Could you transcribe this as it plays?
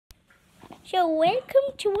So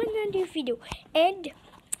welcome to another video, and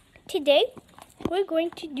today we're going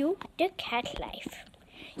to do the cat life.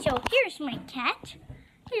 So here's my cat.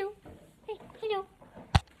 Hello, hey, hello,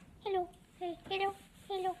 hello, hey, hello,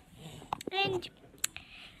 hello. And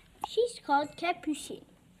she's called Capucine.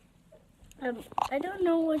 I don't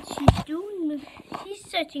know what she's doing.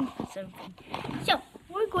 She's searching for something. So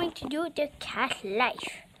we're going to do the cat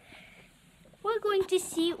life. We're going to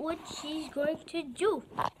see what she's going to do.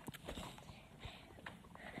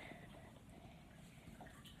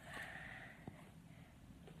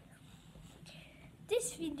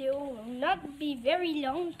 This video will not be very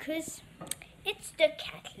long because it's the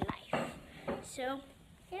cat life. So,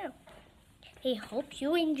 yeah. I hope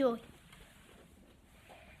you enjoy.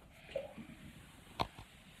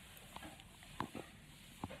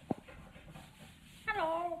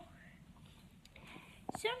 Hello.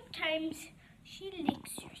 Sometimes she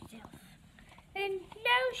licks herself. And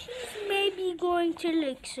now she's maybe going to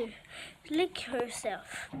lick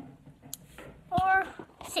herself. Or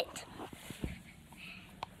sit.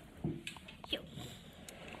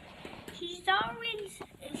 She's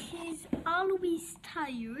always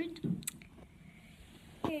tired,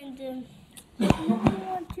 and she doesn't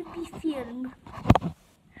want to be filmed.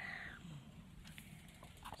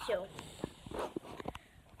 So,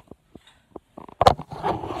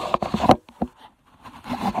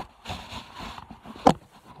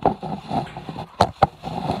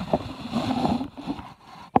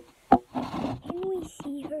 can we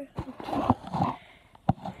see her?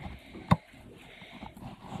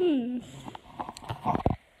 Okay.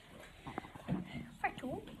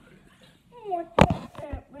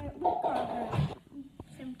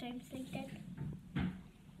 Sometimes like that.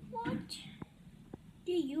 What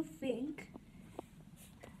do you think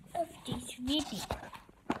of this video?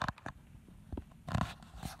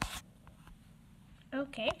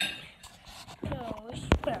 Okay. So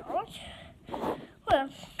spells. Well,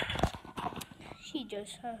 she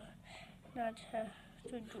just not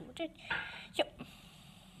to do it. So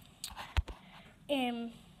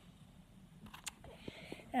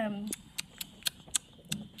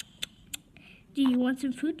do you want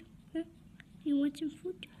some food? Huh? Do you want some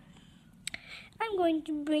food? I'm going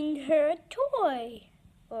to bring her a toy.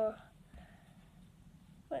 Or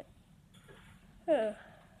what? I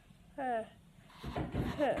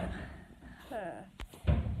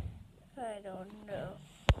don't know.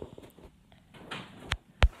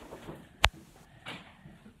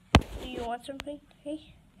 Do you want something?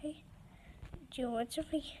 Hey. Do you want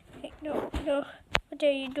something? Hey, no. What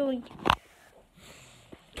are you doing?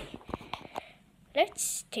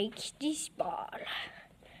 Let's take this ball.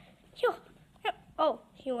 Yo. Oh,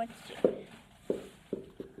 he wants to.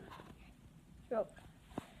 Look.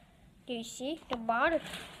 Do you see the ball?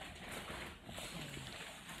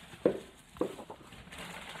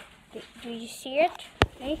 Do you see it?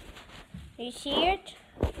 Hey? Do you see it?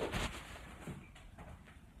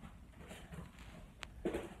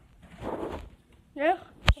 No?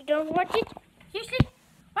 You don't want it? Seriously?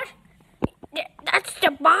 What? That's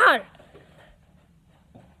the ball.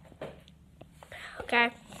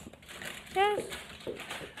 Okay. Yes.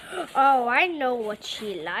 Oh, I know what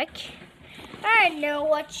she like.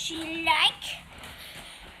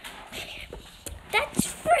 That's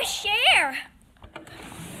fresh air. Come,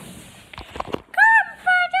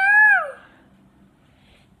 Father.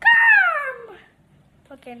 Come.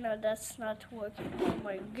 Okay, no, that's not working. Oh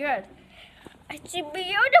my God. It's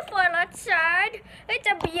beautiful outside. It's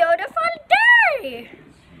a beautiful day.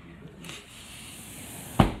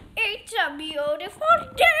 It's a beautiful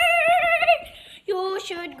day. You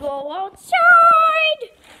should go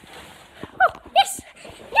outside. Oh, yes.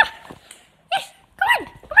 Yeah. Yes. Come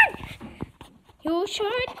on. You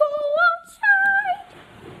should go outside.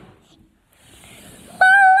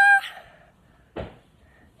 Lola. Come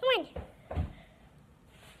on.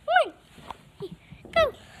 Go.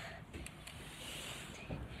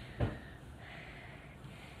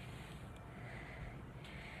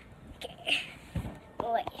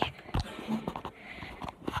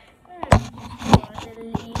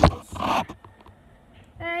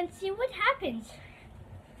 And see what happens.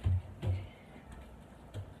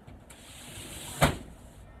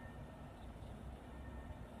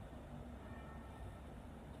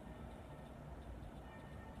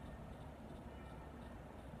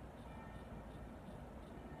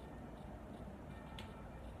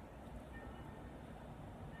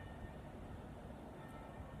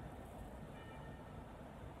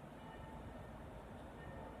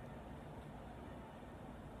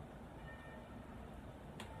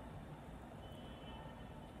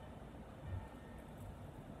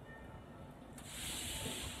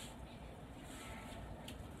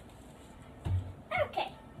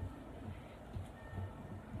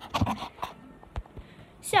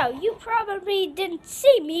 So you probably didn't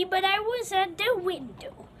see me, but I was at the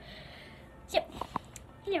window. So,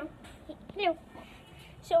 hello.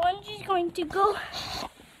 So I'm just going to go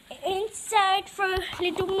inside for a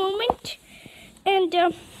little moment and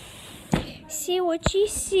see what she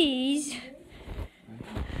sees.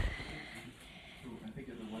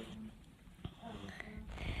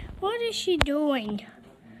 What is she doing?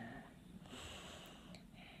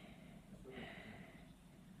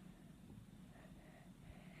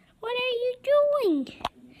 What are you doing?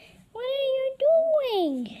 What are you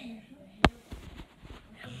doing?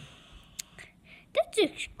 That's a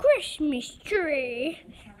Christmas tree.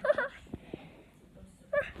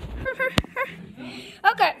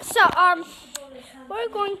 Okay, so we're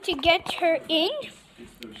going to get her in.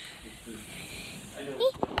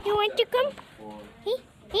 You want to come?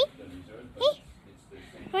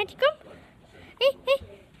 Want to come?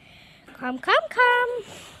 Come.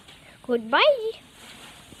 Goodbye.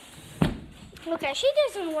 Okay, she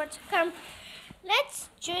doesn't want to come. Let's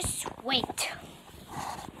just wait.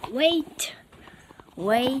 Wait.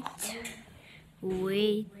 And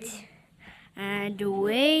wait. And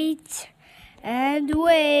wait. And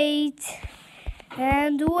wait.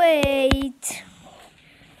 And wait.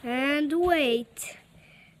 And wait.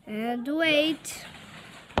 And wait.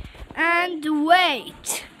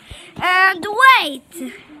 And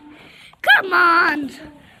wait. Come on.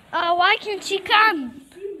 Oh, why can't she come?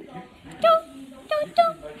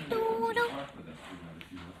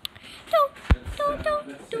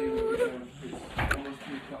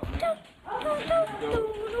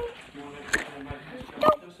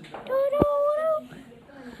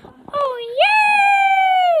 Oh,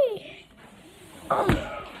 yay! Hello,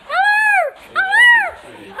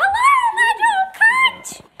 little cat!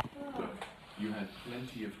 You had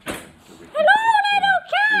plenty of time to Hello, little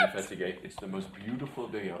cat! investigate. It's the most beautiful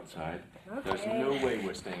day outside. Okay. There's no way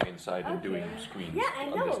we're staying inside and doing screens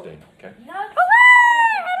on this day, okay? Hello!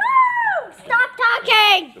 Stop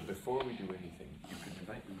talking! So before we do anything, you can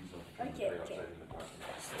invite Louisa to come and play outside in the park.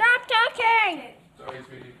 Stop talking! Sorry,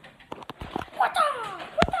 sweetie. What the?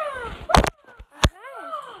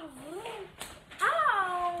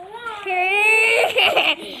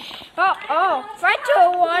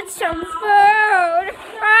 Fido wants some food.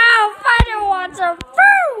 Oh, Fido wants some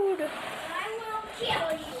food. I will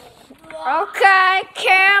kill you. Okay,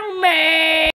 kill me.